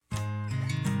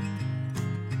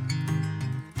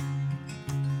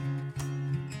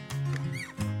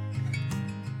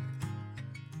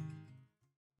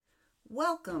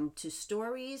Welcome to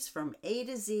Stories from A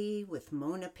to Z with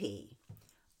Mona P.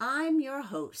 I'm your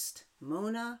host,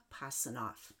 Mona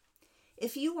Pasanoff.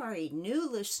 If you are a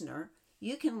new listener,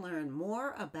 you can learn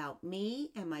more about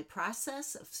me and my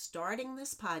process of starting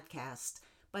this podcast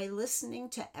by listening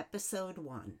to episode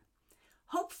 1.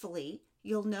 Hopefully,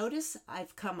 you'll notice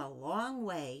I've come a long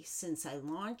way since I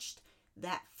launched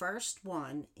that first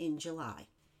one in July.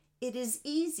 It is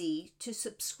easy to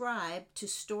subscribe to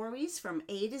Stories from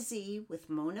A to Z with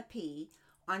Mona P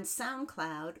on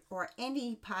SoundCloud or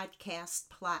any podcast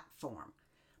platform.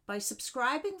 By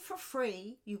subscribing for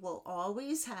free, you will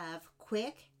always have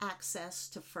quick access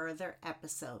to further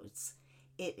episodes.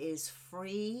 It is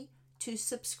free to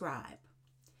subscribe.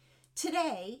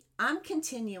 Today, I'm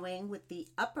continuing with the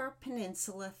Upper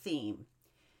Peninsula theme.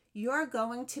 You're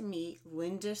going to meet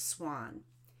Linda Swan.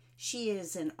 She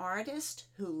is an artist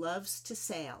who loves to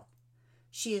sail.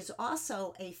 She is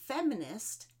also a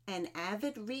feminist and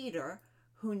avid reader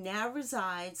who now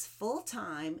resides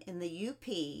full-time in the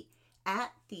UP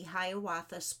at the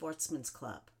Hiawatha Sportsman's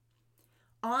Club.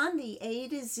 On the A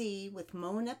to Z with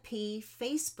Mona P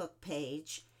Facebook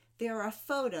page, there are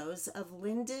photos of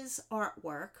Linda's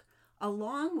artwork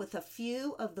along with a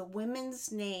few of the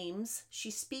women's names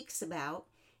she speaks about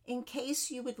in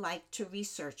case you would like to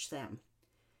research them.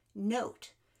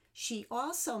 Note, she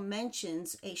also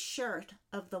mentions a shirt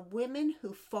of the women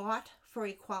who fought for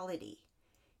equality.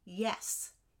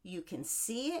 Yes, you can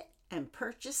see it and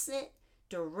purchase it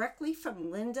directly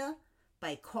from Linda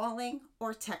by calling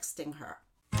or texting her.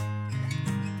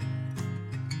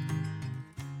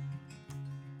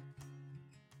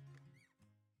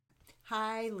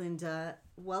 Hi, Linda.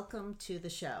 Welcome to the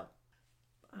show.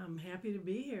 I'm happy to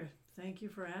be here. Thank you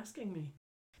for asking me.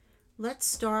 Let's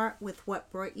start with what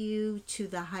brought you to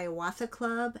the Hiawatha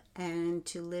Club and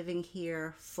to living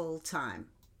here full time.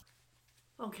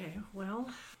 Okay, well,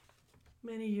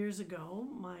 many years ago,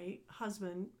 my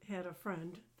husband had a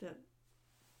friend that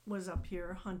was up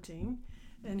here hunting,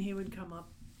 and he would come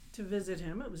up to visit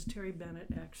him. It was Terry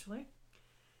Bennett, actually.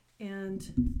 And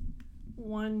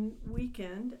one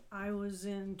weekend, I was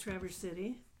in Traverse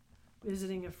City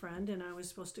visiting a friend, and I was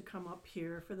supposed to come up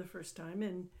here for the first time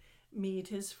and meet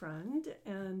his friend,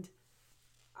 and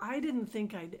I didn't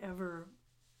think I'd ever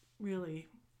really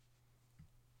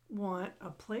want a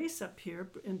place up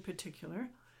here in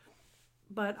particular,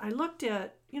 but I looked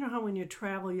at, you know how when you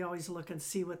travel you always look and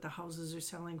see what the houses are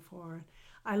selling for.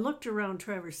 I looked around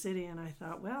Traverse City and I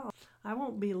thought, well, I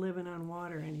won't be living on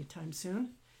water anytime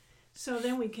soon. So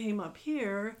then we came up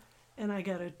here and I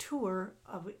got a tour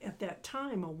of, at that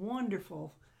time, a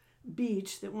wonderful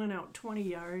beach that went out 20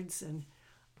 yards and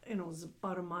it was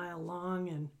about a mile long,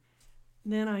 and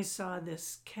then I saw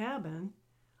this cabin,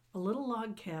 a little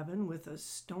log cabin with a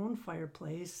stone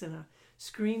fireplace and a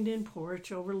screened-in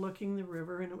porch overlooking the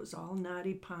river, and it was all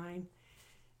knotty pine,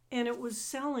 and it was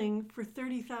selling for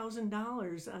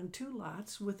 $30,000 on 2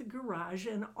 lots with a garage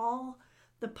and all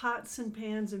the pots and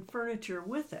pans and furniture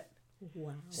with it.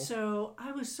 Wow. So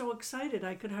I was so excited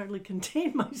I could hardly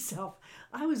contain myself.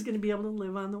 I was going to be able to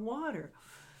live on the water.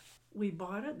 We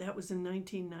bought it. That was in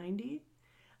 1990.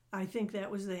 I think that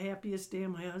was the happiest day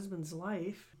of my husband's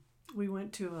life. We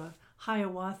went to a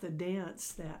Hiawatha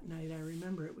dance that night. I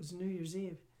remember it was New Year's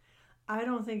Eve. I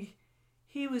don't think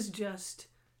he was just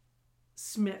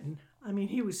smitten. I mean,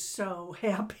 he was so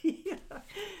happy.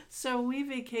 So we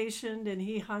vacationed and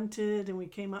he hunted and we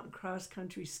came up and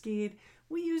cross-country skied.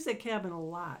 We used that cabin a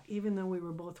lot, even though we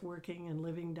were both working and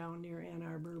living down near Ann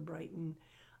Arbor, Brighton,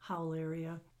 Howell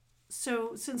area.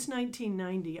 So since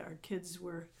 1990, our kids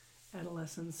were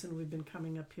adolescents and we've been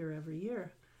coming up here every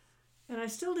year. And I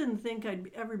still didn't think I'd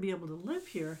ever be able to live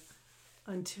here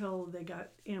until they got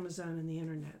Amazon and the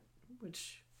internet,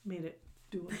 which made it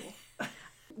doable.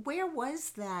 Where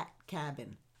was that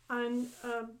cabin? On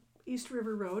East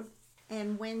River Road.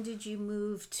 And when did you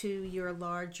move to your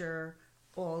larger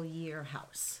all-year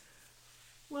house?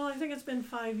 Well, I think it's been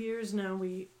 5 years now.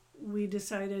 We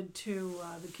decided to,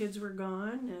 the kids were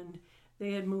gone and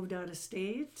they had moved out of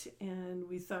state, and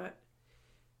we thought,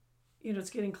 you know,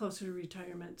 it's getting closer to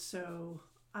retirement. So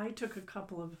I took a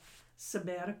couple of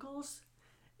sabbaticals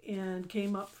and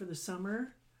came up for the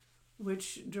summer,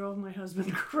 which drove my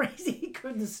husband crazy. He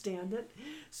couldn't stand it.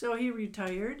 So he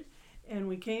retired and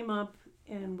we came up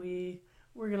and we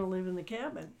were going to live in the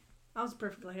cabin. I was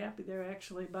perfectly happy there,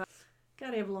 actually, but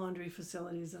got to have laundry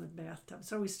facilities and a bathtub.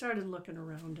 So we started looking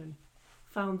around and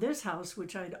found this house,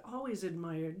 which I'd always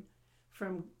admired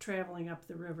from traveling up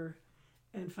the river,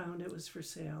 and found it was for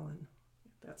sale, and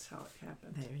that's how it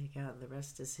happened. There you go. The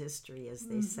rest is history, as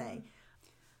they say.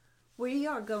 We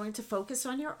are going to focus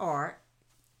on your art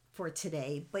for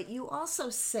today, but you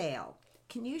also sail.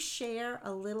 Can you share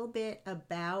a little bit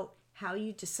about how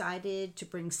you decided to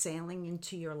bring sailing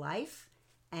into your life?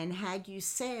 And had you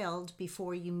sailed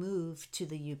before you moved to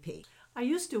the UP? I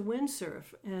used to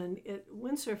windsurf, and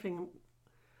windsurfing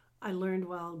I learned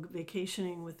while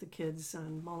vacationing with the kids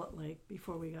on Mullet Lake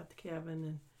before we got the cabin.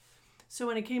 And so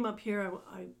when I came up here,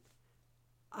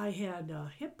 I had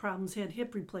hip problems, had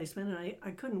hip replacement, and I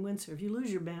couldn't windsurf. You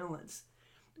lose your balance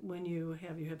when you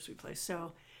have your hips replaced.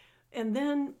 So, and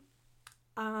then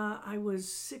I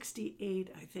was 68,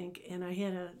 I think, and I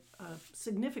had a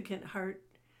significant heart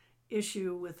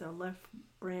issue with a left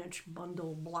branch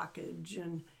bundle blockage,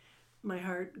 and my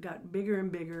heart got bigger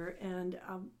and bigger. And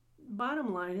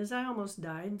bottom line is I almost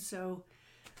died. So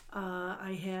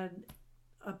I had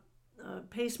a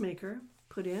pacemaker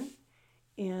put in,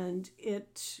 and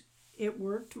it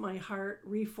worked. My heart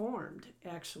reformed,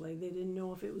 actually. They didn't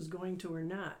know if it was going to or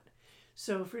not.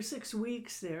 So for 6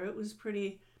 weeks there, it was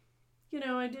pretty,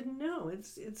 I didn't know.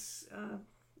 It's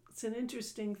an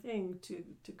interesting thing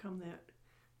to come that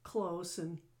close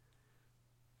and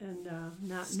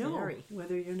not Scary. know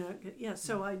whether you're not. Yeah,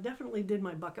 so I definitely did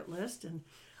my bucket list, and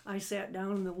I sat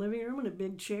down in the living room in a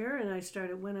big chair, and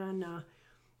I went on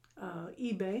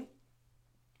eBay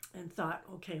and thought,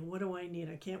 okay, what do I need?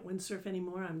 I can't windsurf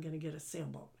anymore. I'm going to get a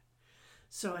sailboat.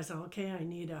 So I thought, okay, I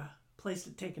need a place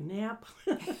to take a nap.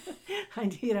 I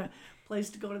need a place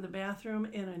to go to the bathroom,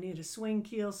 and I need a swing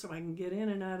keel so I can get in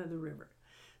and out of the river.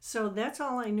 So that's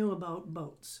all I knew about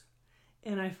boats.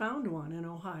 And I found one in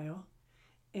Ohio,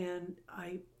 and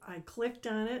I clicked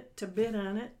on it to bid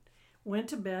on it, went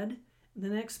to bed. The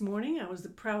next morning, I was the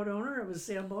proud owner of a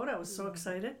sailboat. I was so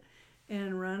excited.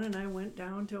 And Ron and I went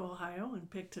down to Ohio and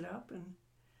picked it up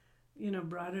and,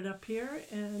 brought it up here.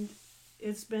 And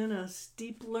it's been a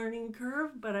steep learning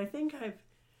curve, but I think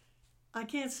I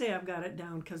can't say I've got it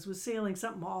down, because with sailing,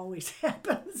 something always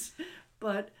happens.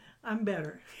 But I'm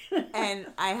better. And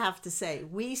I have to say,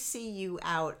 we see you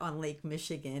out on Lake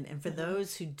Michigan. And for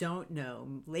those who don't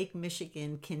know, Lake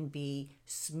Michigan can be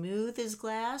smooth as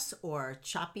glass or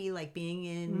choppy like being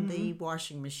in the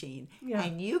washing machine. Yeah.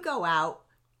 And you go out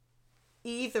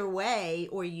either way,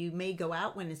 or you may go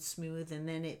out when it's smooth and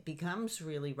then it becomes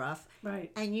really rough.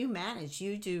 Right. And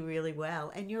you do really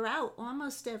well. And you're out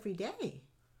almost every day.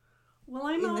 Well,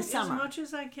 I'm in out the as summer. much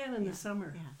as I can in the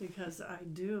summer, yeah. because I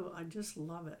just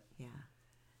love it. Yeah.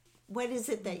 What is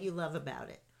it that you love about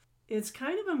it? It's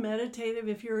kind of a meditative.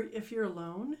 If you're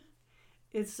alone,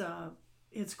 it's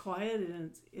quiet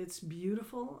and it's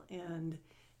beautiful, and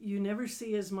you never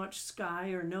see as much sky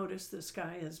or notice the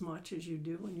sky as much as you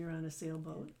do when you're on a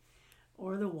sailboat,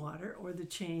 or the water, or the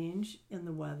change in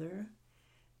the weather,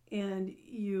 and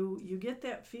you get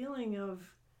that feeling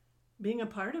of being a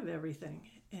part of everything.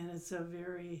 And it's a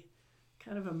very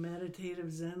kind of a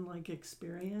meditative Zen-like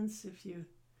experience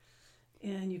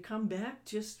and you come back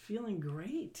just feeling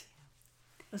great,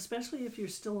 especially if you're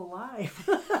still alive.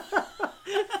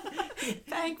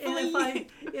 Thankfully.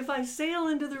 And if I sail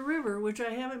into the river, which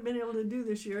I haven't been able to do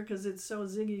this year because it's so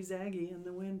ziggy-zaggy and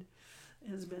the wind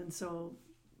has been so,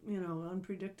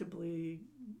 unpredictably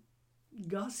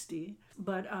gusty,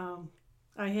 but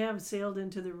I have sailed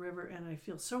into the river and I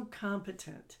feel so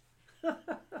competent.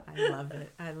 I love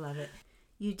it. I love it.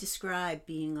 You describe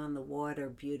being on the water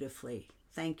beautifully.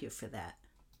 Thank you for that.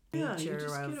 Yeah, you just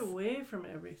get away from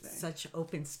everything. Such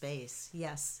open space.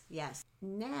 Yes, yes.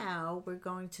 Now we're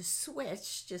going to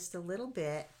switch just a little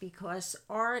bit, because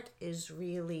art is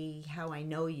really how I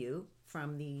know you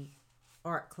from the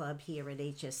art club here at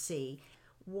HSC.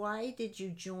 Why did you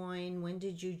join? When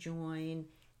did you join?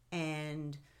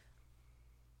 And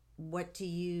what do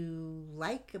you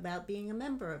like about being a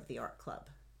member of the art club,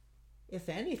 if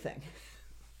anything?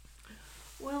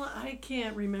 Well, I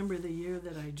can't remember the year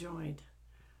that I joined.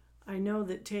 I know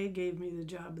that Tay gave me the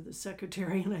job of the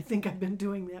secretary, and I think I've been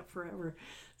doing that forever.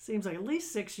 Seems like at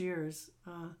least 6 years,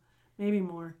 maybe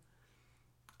more.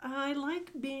 I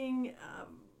like being,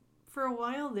 for a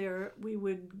while there, we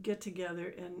would get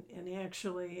together and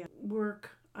actually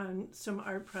work on some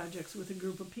art projects with a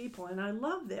group of people. And I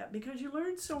love that, because you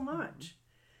learn so much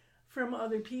from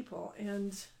other people.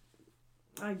 And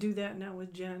I do that now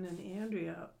with Jen and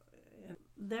Andrea. And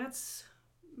that's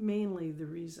mainly the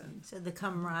reason. So the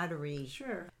camaraderie.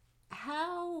 Sure.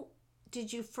 How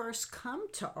did you first come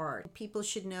to art? People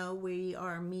should know we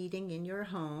are meeting in your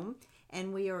home,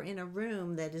 and we are in a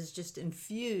room that is just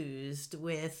infused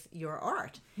with your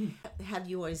art. Have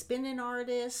you always been an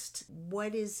artist?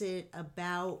 What is it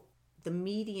about the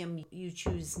medium you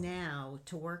choose now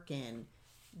to work in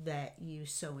that you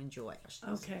so enjoy?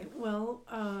 Okay. Well,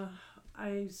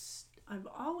 I I've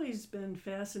always been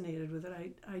fascinated with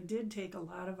it. I did take a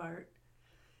lot of art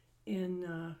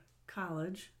in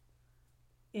college,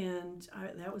 and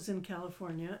that was in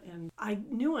California, and I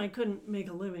knew I couldn't make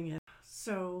a living at it.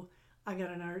 So I got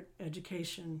an art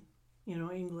education,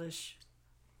 English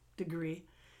degree,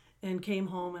 and came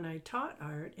home and I taught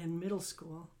art in middle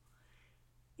school.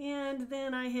 And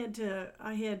then I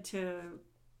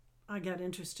got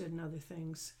interested in other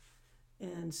things.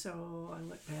 And so I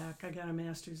went back. I got a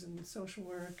master's in social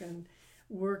work and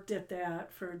worked at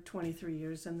that for 23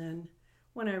 years. And then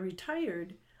when I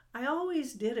retired, I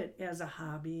always did it as a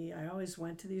hobby. I always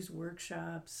went to these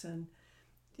workshops and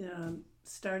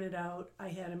started out. I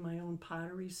had in my own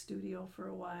pottery studio for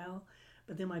a while,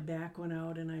 but then my back went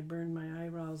out and I burned my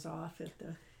eyebrows off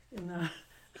in the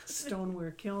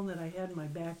stoneware kiln that I had in my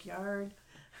backyard.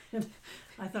 And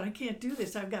I thought, I can't do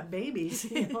this. I've got babies.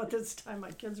 At this time,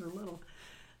 my kids were little.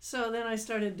 So then I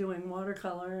started doing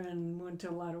watercolor and went to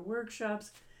a lot of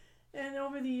workshops. And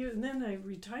over the years, and then I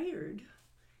retired.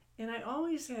 And I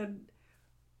always had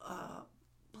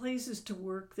places to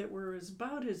work that were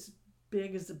about as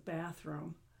big as a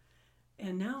bathroom.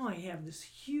 And now I have this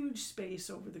huge space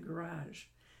over the garage.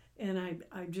 And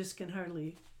I just can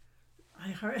hardly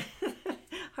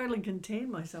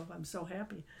contain myself. I'm so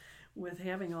happy with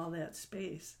having all that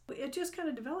space. It just kind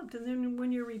of developed, and then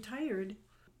when you're retired,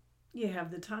 you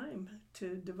have the time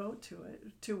to devote to it,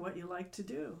 to what you like to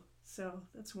do. So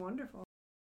that's wonderful.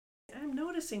 I'm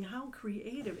noticing how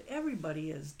creative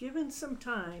everybody is, given some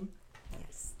time.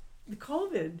 Yes. The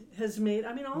COVID has made,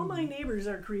 all my neighbors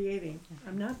are creating.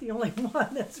 I'm not the only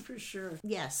one, that's for sure.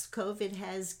 Yes, COVID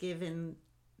has given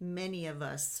many of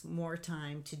us more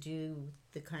time to do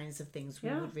the kinds of things we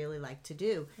would really like to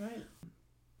do. Right.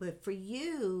 But for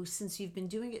you, since you've been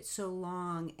doing it so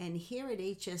long, and here at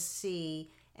HSC,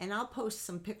 and I'll post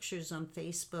some pictures on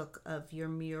Facebook of your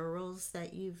murals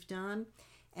that you've done,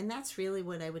 and that's really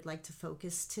what I would like to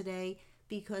focus today,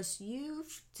 because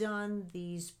you've done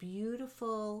these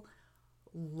beautiful,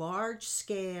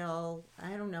 large-scale,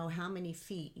 I don't know how many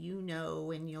feet you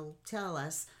know, and you'll tell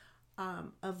us,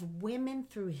 of women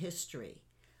through history.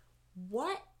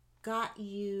 What got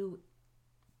you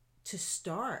to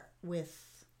start with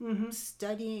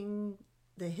studying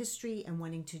the history and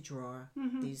wanting to draw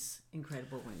these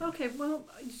incredible women? Okay, well,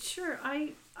 sure.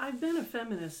 I've been a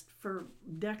feminist for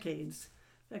decades.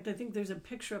 In fact, I think there's a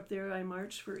picture up there. I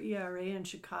marched for ERA in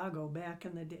Chicago back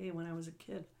in the day when I was a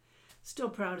kid. Still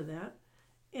proud of that.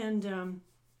 And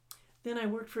then I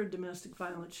worked for a domestic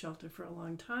violence shelter for a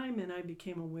long time, and I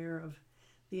became aware of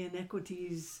the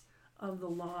inequities of the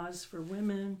laws for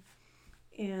women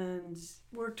and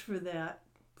worked for that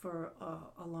for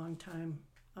a long time,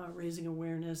 raising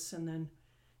awareness. And then,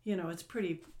 it's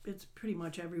pretty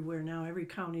much everywhere now. Every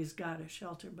county's got a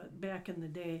shelter, but back in the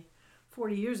day,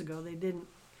 40 years ago, they didn't.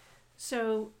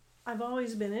 So I've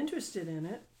always been interested in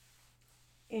it.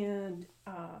 And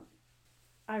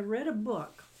I read a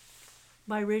book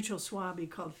by Rachel Swaby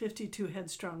called 52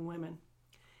 Headstrong Women.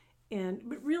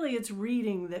 But really, it's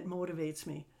reading that motivates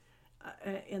me.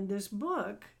 And this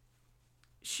book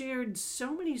shared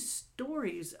so many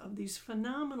stories of these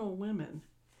phenomenal women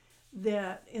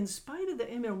that, in spite of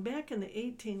back in the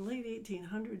late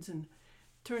 1800s and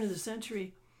turn of the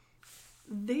century,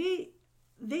 they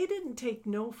didn't take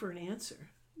no for an answer.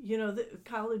 The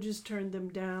colleges turned them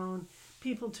down.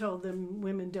 People told them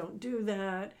women don't do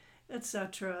that,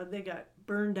 etc. They got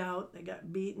burned out. They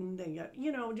got beaten. They got,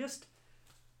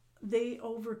 they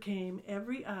overcame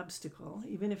every obstacle,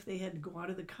 even if they had to go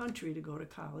out of the country to go to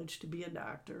college to be a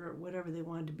doctor or whatever they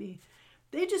wanted to be.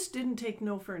 They just didn't take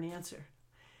no for an answer.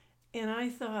 And I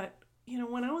thought,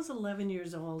 when I was 11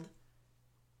 years old,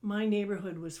 my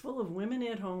neighborhood was full of women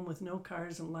at home with no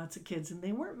cars and lots of kids, and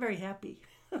they weren't very happy.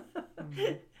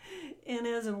 And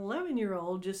as an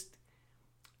 11-year-old, just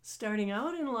starting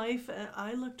out in life,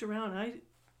 I looked around.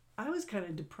 I was kind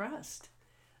of depressed.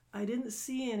 I didn't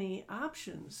see any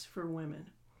options for women.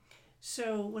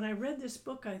 So when I read this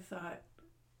book, I thought,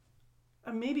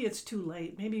 maybe it's too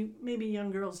late. Maybe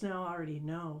young girls now already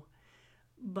know.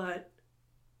 But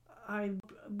I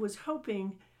was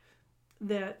hoping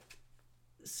that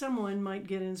someone might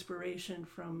get inspiration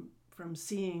from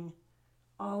seeing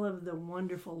all of the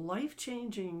wonderful,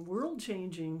 life-changing,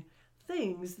 world-changing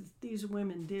things that these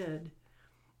women did,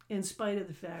 in spite of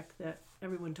the fact that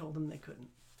everyone told them they couldn't.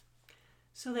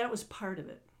 So that was part of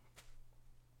it.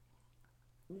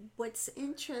 What's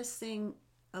interesting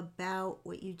about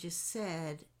what you just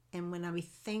said, and when I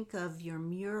think of your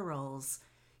murals,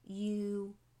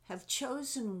 you have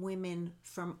chosen women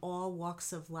from all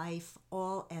walks of life,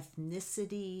 all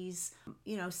ethnicities.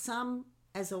 Some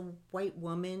as a white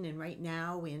woman, and right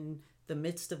now in the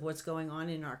midst of what's going on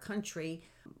in our country,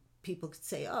 people could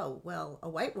say, oh, well, a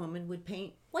white woman would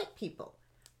paint white people.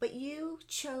 But you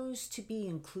chose to be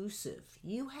inclusive.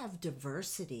 You have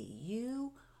diversity.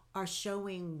 You are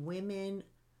showing women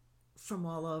from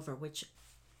all over, which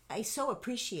I so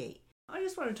appreciate. I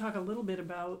just want to talk a little bit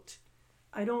about,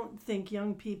 I don't think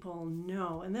young people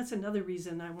know, and that's another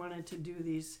reason I wanted to do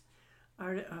these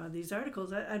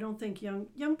articles. I don't think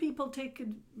young people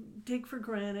take for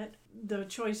granted the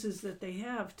choices that they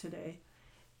have today.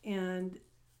 And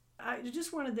I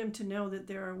just wanted them to know that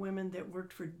there are women that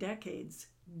worked for decades,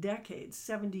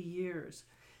 70 years,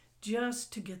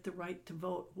 just to get the right to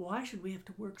vote. Why should we have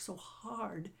to work so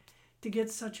hard to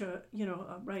get such a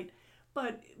right?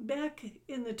 But back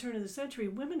in the turn of the century,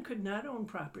 women could not own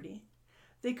property.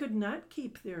 They could not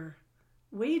keep their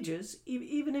wages,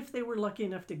 even if they were lucky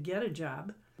enough to get a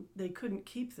job. They couldn't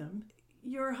keep them.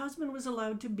 Your husband was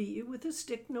allowed to beat you with a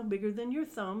stick no bigger than your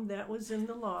thumb. That was in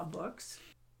the law books.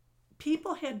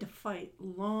 People had to fight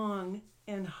long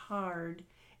and hard,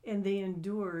 and they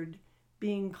endured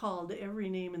being called every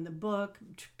name in the book,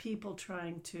 people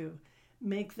trying to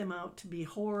make them out to be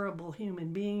horrible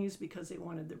human beings because they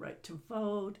wanted the right to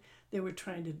vote. They were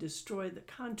trying to destroy the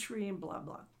country and blah,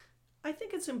 blah. I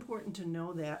think it's important to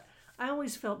know that. I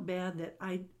always felt bad that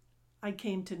I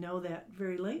came to know that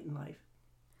very late in life.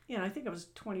 Yeah, I think I was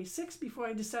 26 before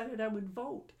I decided I would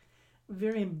vote. I'm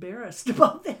very embarrassed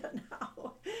about that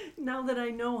now that I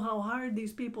know how hard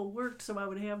these people worked so I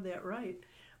would have that right.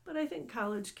 But I think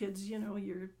college kids, you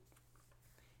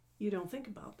don't think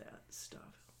about that stuff.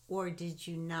 Or did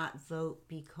you not vote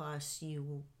because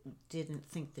you didn't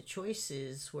think the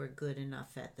choices were good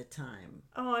enough at the time?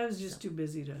 Oh, I was just too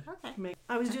busy to make.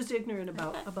 I was just ignorant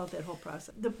about that whole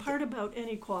process. The part about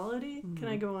inequality, can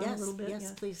I go on a little bit?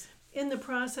 Yes, please. In the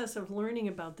process of learning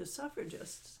about the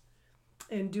suffragists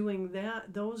and doing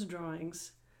those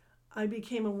drawings, I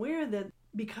became aware that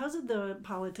because of the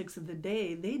politics of the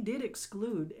day, they did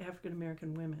exclude African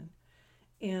American women.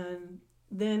 And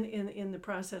then in the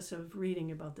process of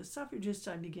reading about the suffragists,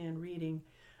 I began reading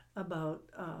about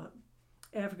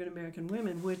African American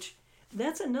women, which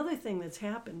that's another thing that's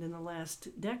happened in the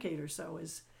last decade or so,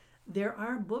 is there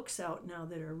are books out now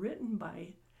that are written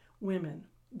by women.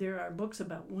 There are books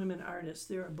about women artists.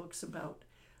 There are books about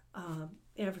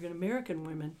African American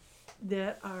women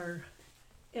that are,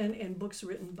 and books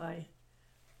written by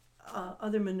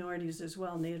other minorities as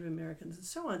well, Native Americans and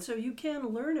so on. So you can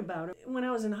learn about it. When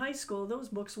I was in high school, those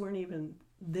books weren't even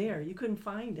there. You couldn't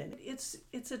find it.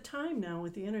 It's a time now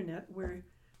with the internet where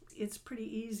it's pretty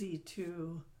easy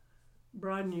to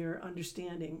broaden your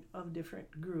understanding of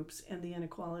different groups and the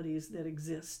inequalities that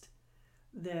exist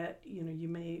that you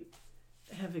may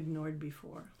have ignored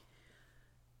before.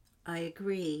 I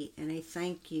agree, and I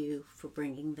thank you for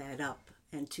bringing that up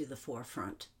and to the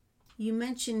forefront. You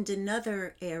mentioned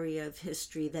another area of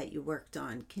history that you worked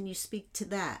on. Can you speak to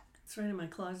that? It's right in my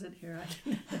closet here.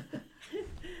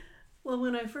 Well,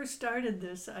 when I first started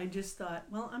this, I just thought,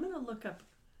 well, I'm going to look up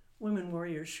women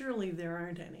warriors. Surely there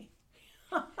aren't any.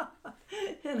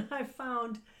 And I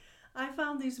found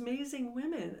these amazing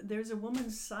women. There's a woman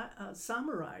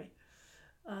samurai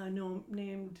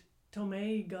named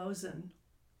Tomei Gozen.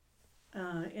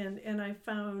 And I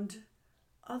found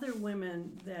other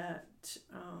women that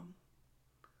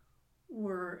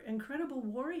were incredible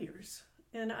warriors,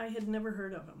 and I had never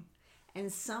heard of them. And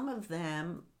some of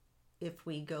them, if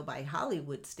we go by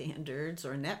Hollywood standards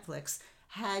or Netflix,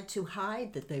 had to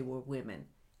hide that they were women,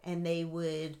 and they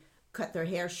would cut their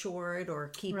hair short or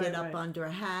keep it up under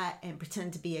a hat and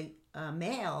pretend to be a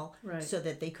male so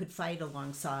that they could fight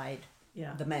alongside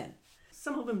the men.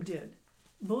 Some of them did.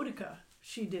 Boudica,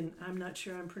 she didn't. I'm not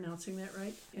sure I'm pronouncing that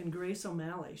right. And Grace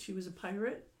O'Malley, she was a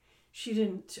pirate. She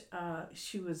didn't.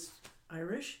 She was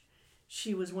Irish.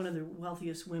 She was one of the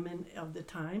wealthiest women of the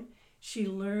time. She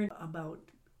learned about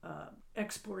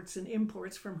exports and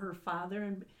imports from her father,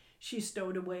 and she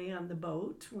stowed away on the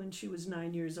boat when she was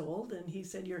 9 years old, and he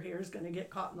said, your hair is going to get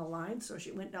caught in the line, so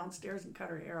she went downstairs and cut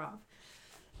her hair off.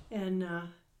 And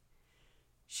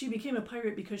she became a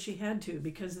pirate because she had to,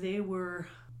 because they were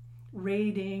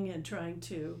raiding and trying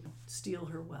to steal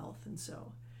her wealth, and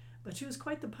so. But she was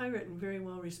quite the pirate and very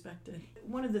well respected.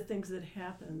 One of the things that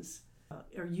happens,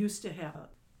 or used to happen,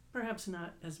 perhaps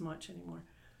not as much anymore,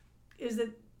 is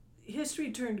that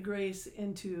history turned Grace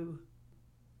into,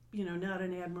 not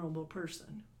an admirable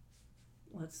person,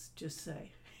 let's just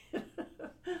say.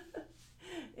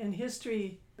 And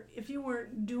history, if you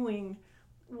weren't doing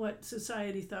what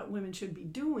society thought women should be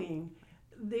doing,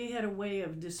 they had a way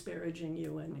of disparaging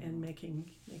you and making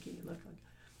you look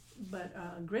like.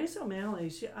 But Grace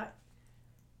O'Malley,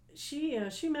 she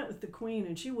met with the Queen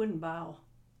and she wouldn't bow.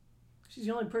 She's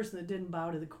the only person that didn't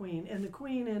bow to the Queen, and the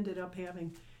Queen ended up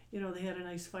having, they had a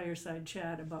nice fireside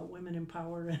chat about women in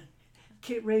power and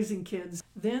raising kids.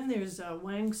 Then there's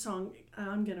Wang Song.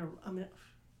 I've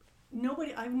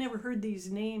never heard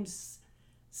these names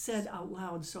said out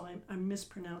loud, so I'm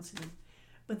mispronouncing them.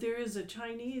 But there is a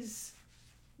Chinese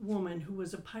woman who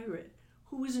was a pirate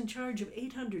who was in charge of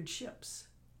 800 ships.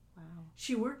 Wow.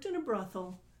 She worked in a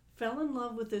brothel, fell in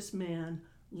love with this man,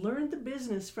 learned the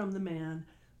business from the man.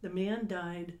 The man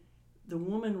died. The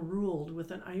woman ruled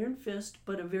with an iron fist,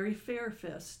 but a very fair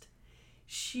fist.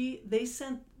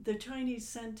 The Chinese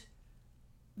sent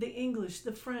the English,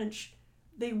 the French.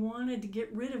 They wanted to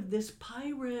get rid of this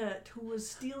pirate who was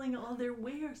stealing all their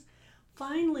wares.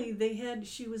 Finally,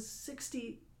 she was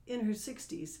 60, in her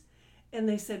 60s, and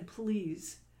they said,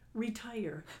 please,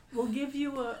 retire. We'll give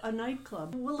you a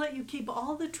nightclub. We'll let you keep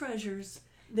all the treasures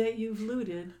that you've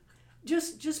looted.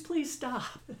 Just please stop.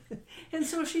 And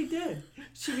so she did.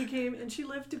 She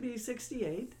lived to be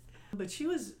 68, but she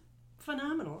was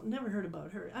phenomenal. Never heard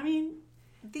about her. I mean,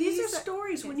 these are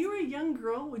stories. When you were a young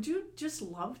girl, would you just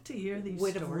love to hear these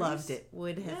stories?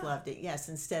 Would have loved it, yes.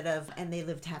 And they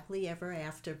lived happily ever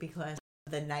after because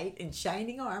the knight in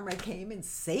shining armor came and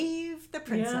saved the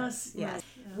princess. Yes. Right.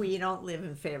 Yeah. We don't live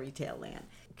in fairy tale land.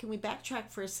 Can we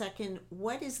backtrack for a second?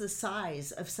 What is the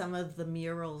size of some of the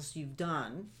murals you've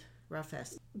done? Rough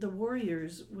estimate. The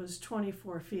Warriors was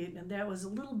 24 feet, and that was a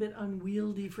little bit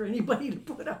unwieldy for anybody to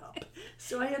put up.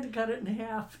 So I had to cut it in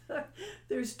half.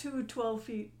 There's two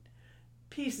 12-feet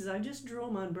pieces. I just drew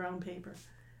them on brown paper.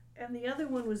 And the other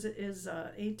one is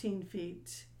 18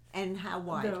 feet. And how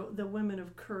wide? The Women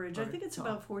of Courage. I think it's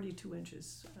about 42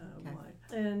 inches wide.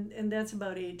 And that's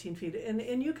about 18 feet. And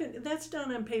that's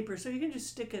done on paper, so you can just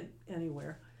stick it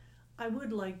anywhere. I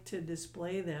would like to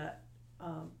display that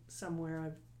somewhere.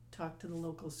 I've talked to the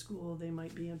local school. They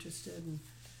might be interested.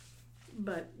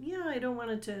 But I don't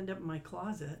want it to end up in my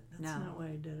closet. That's not why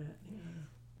I did it. Yeah.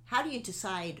 How do you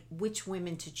decide which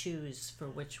women to choose for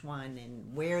which one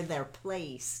and where they're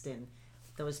placed and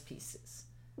those pieces?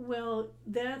 Well,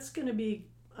 that's going to be,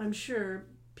 I'm sure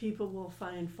people will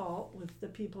find fault with the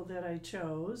people that I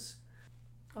chose.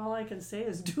 All I can say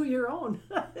is do your own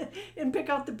and pick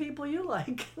out the people you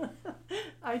like.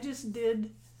 I just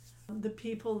did the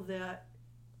people that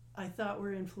I thought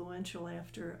were influential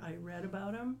after I read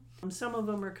about them. Some of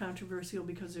them are controversial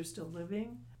because they're still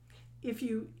living. If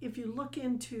you look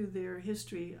into their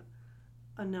history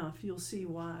enough, you'll see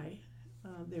why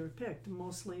they were picked,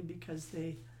 mostly because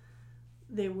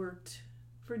they worked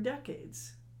for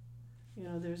decades.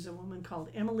 There's a woman called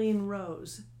Emmeline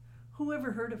Rose. Who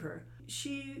ever heard of her?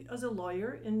 She was a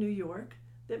lawyer in New York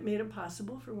that made it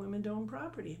possible for women to own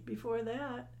property. Before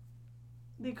that,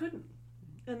 they couldn't.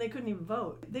 And they couldn't even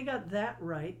vote. They got that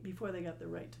right before they got the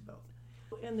right to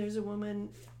vote. And there's a woman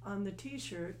on the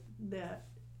T-shirt that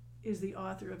is the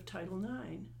author of Title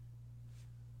IX.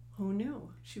 Who knew?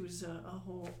 She was a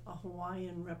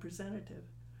Hawaiian representative.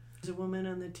 There's a woman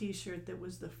on the T-shirt that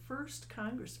was the first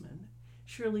congressman.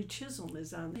 Shirley Chisholm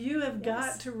is on there. You have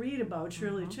got to read about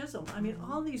Shirley Chisholm. I mean,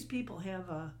 all these people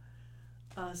have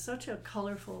such a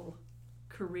colorful,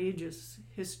 courageous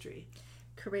history.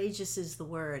 Courageous is the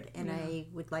word, and I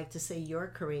would like to say you're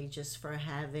courageous for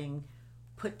having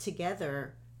put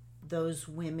together those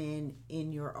women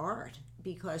in your art,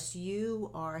 because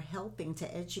you are helping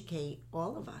to educate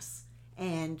all of us.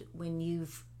 And when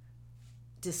you've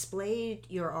displayed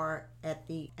your art at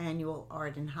the annual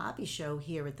Art and Hobby Show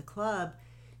here at the club,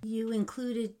 you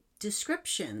included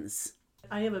descriptions.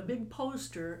 I have a big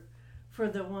poster for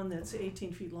the one that's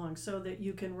 18 feet long so that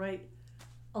you can write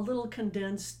a little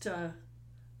condensed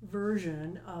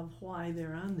version of why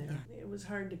they're on there. It was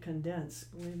hard to condense,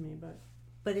 believe me,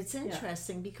 but it's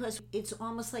interesting because it's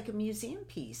almost like a museum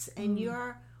piece, and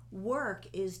your work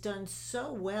is done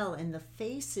so well, and the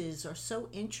faces are so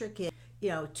intricate,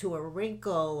 to a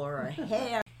wrinkle or a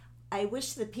hair. I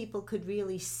wish that people could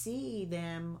really see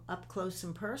them up close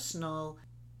and personal,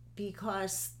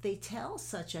 because they tell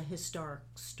such a historic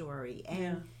story.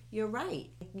 And you're right.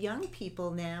 Young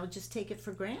people now just take it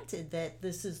for granted that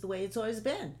this is the way it's always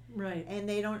been. Right. And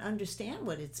they don't understand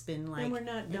what it's been like. And we're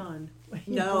not done.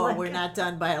 No, we're not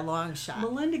done by a long shot.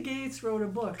 Melinda Gates wrote a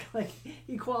book,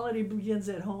 Equality Begins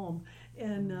at Home.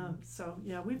 And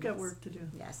we've got work to do.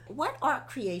 Yes. What art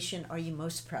creation are you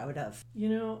most proud of?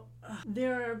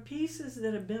 There are pieces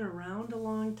that have been around a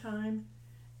long time,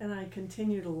 and I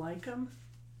continue to like them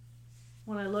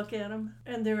when I look at them.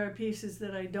 And there are pieces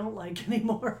that I don't like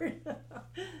anymore.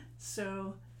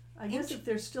 So I guess if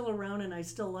they're still around and I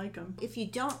still like them. If you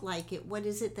don't like it, what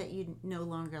is it that you no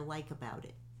longer like about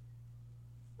it?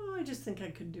 Oh, I just think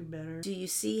I could do better. Do you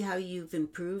see how you've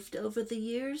improved over the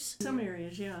years? Some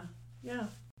areas, yeah.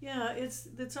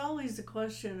 It's always a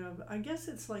question of, I guess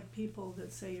it's like people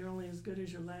that say you're only as good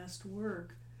as your last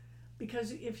work,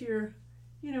 because if you're,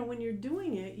 when you're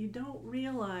doing it, you don't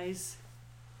realize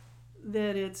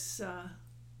that it's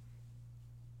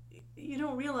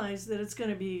going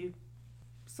to be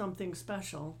something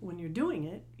special when you're doing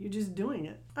it. You're just doing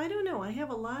it. I don't know. I have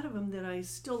a lot of them that I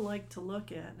still like to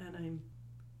look at and I'm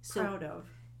proud of.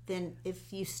 Then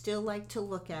if you still like to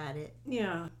look at it,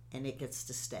 yeah, and it gets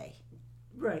to stay.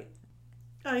 Right.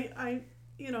 I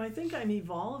think I'm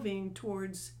evolving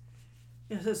towards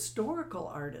a historical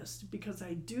artist because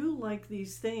I do like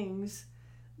these things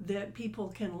that people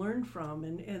can learn from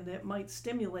and that might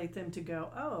stimulate them to go,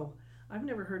 oh, I've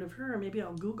never heard of her. Maybe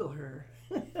I'll Google her.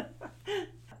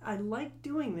 I like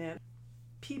doing that.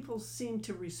 People seem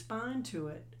to respond to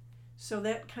it. So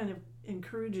that kind of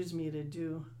encourages me to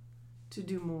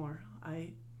do more.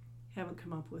 I haven't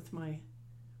come up with my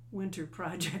winter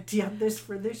project yet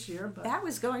for this year, but that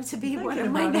was going to be one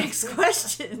of my next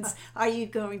questions. Are you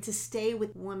going to stay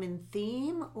with woman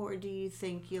theme, or do you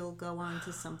think you'll go on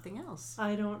to something else?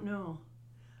 I don't know.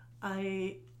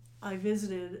 I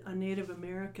visited a Native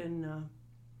American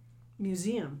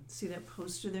museum. See that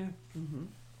poster there? Mm-hmm.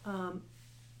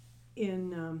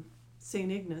 In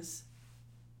St. Ignace,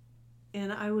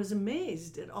 and I was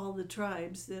amazed at all the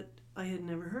tribes that I had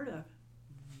never heard of.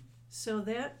 So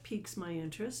that piques my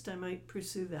interest. I might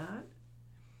pursue that.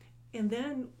 And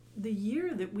then the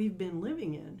year that we've been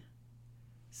living in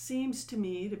seems to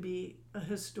me to be a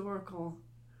historical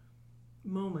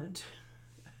moment.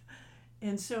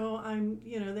 And so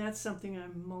that's something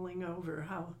I'm mulling over.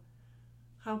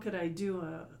 How could I do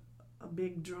a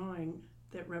big drawing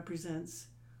that represents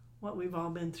what we've all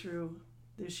been through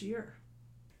this year?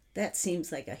 That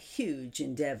seems like a huge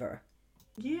endeavor.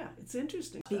 Yeah, it's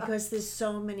interesting. Because there's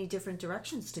so many different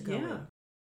directions to go in.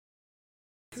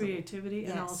 Creativity,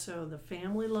 yes. And also the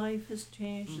family life has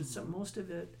changed. Mm-hmm. So most of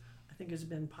it, I think, has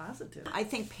been positive. I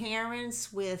think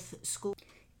parents with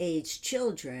school-aged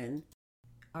children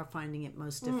are finding it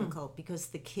most difficult because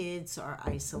the kids are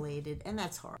isolated, and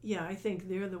that's hard. Yeah, I think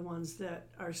they're the ones that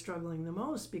are struggling the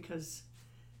most because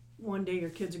one day your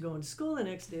kids are going to school, the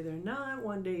next day they're not.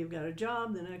 One day you've got a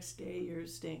job, the next day you're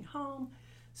staying home.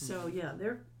 So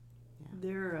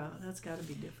they're that's got to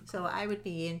be difficult. So I would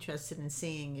be interested in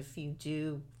seeing if you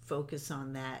do focus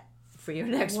on that for your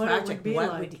next what project. It would be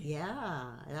like.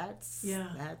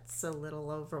 That's a little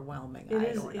overwhelming.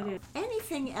 It don't know.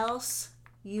 Anything else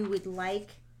you would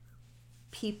like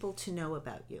people to know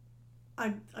about you?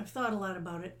 I've thought a lot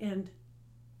about it, and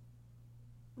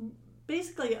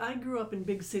basically I grew up in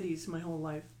big cities my whole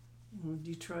life.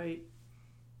 Detroit,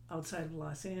 outside of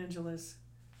Los Angeles.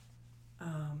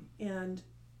 And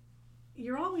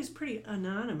you're always pretty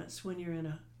anonymous when you're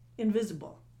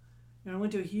invisible. I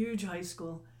went to a huge high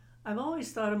school. I've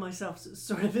always thought of myself as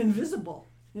sort of invisible,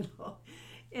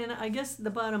 And I guess the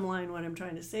bottom line, what I'm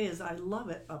trying to say is I love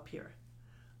it up here.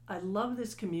 I love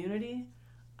this community.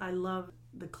 I love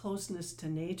the closeness to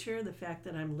nature, the fact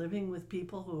that I'm living with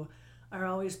people who are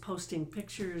always posting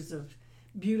pictures of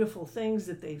beautiful things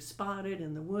that they've spotted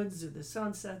in the woods or the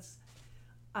sunsets.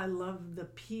 I love the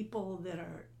people that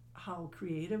are how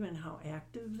creative and how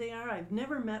active they are. I've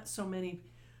never met so many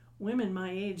women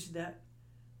my age that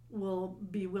will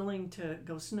be willing to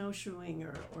go snowshoeing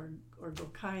or go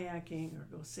kayaking or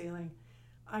go sailing.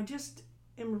 I just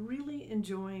am really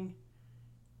enjoying.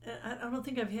 I don't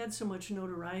think I've had so much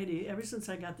notoriety ever since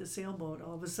I got the sailboat.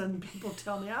 All of a sudden, people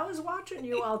tell me, "I was watching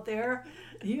you out there.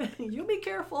 You be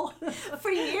careful."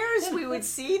 For years, we would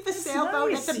see the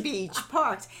sailboat at the beach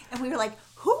parked, and we were like,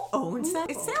 "Who owns that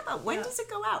sailboat? When does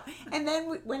it go out?" And then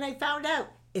when I found out,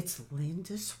 it's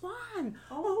Linda Swan.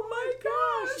 Oh my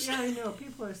gosh! Yeah, I know.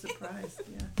 People are surprised.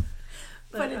 Yeah,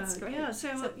 but it's great. Yeah, so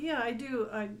I do.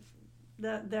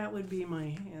 That would be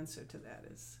my answer to that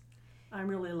is. I'm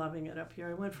really loving it up here.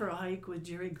 I went for a hike with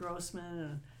Jerry Grossman,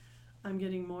 and I'm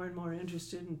getting more and more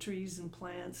interested in trees and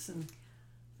plants and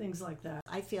things like that.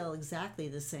 I feel exactly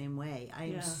the same way. I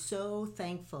am so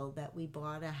thankful that we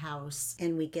bought a house.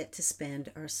 And we get to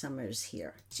spend our summers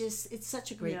here. It's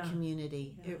such a great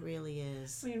community. Yeah. It really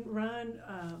is. I mean,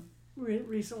 Ron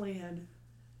recently had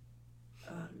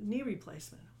knee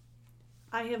replacement.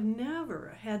 I have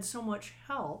never had so much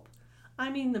help. I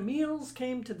mean, the meals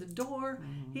came to the door.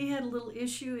 He had a little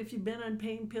issue. If you've been on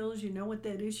pain pills, you know what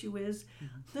that issue is.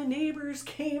 The neighbors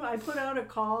came. I put out a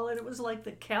call, and it was like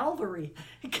the cavalry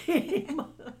came,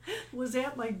 was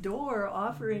at my door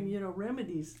offering,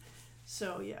 remedies.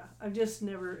 So, yeah, I've just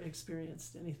never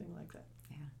experienced anything like that.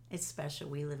 Yeah, it's special.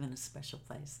 We live in a special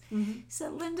place. Mm-hmm. So,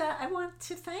 Linda, I want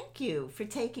to thank you for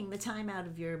taking the time out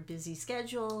of your busy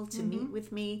schedule to meet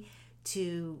with me,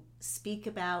 to speak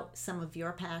about some of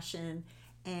your passion,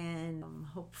 and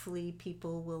hopefully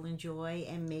people will enjoy,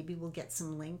 and maybe we'll get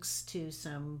some links to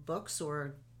some books,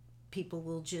 or people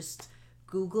will just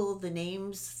Google the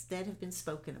names that have been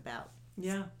spoken about.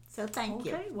 Yeah. So thank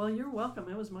you. Okay, well, you're welcome.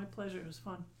 It was my pleasure. It was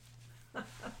fun.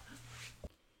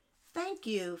 Thank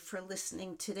you for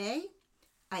listening today.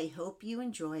 I hope you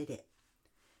enjoyed it.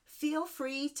 Feel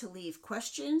free to leave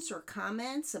questions or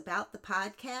comments about the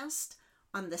podcast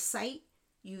on the site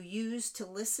you use to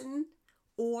listen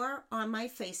or on my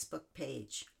Facebook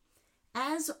page.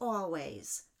 As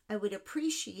always, I would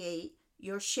appreciate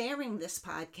your sharing this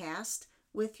podcast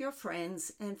with your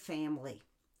friends and family.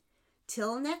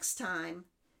 Till next time,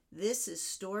 this is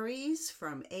Stories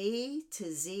from A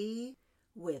to Z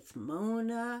with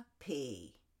Mona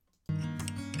P.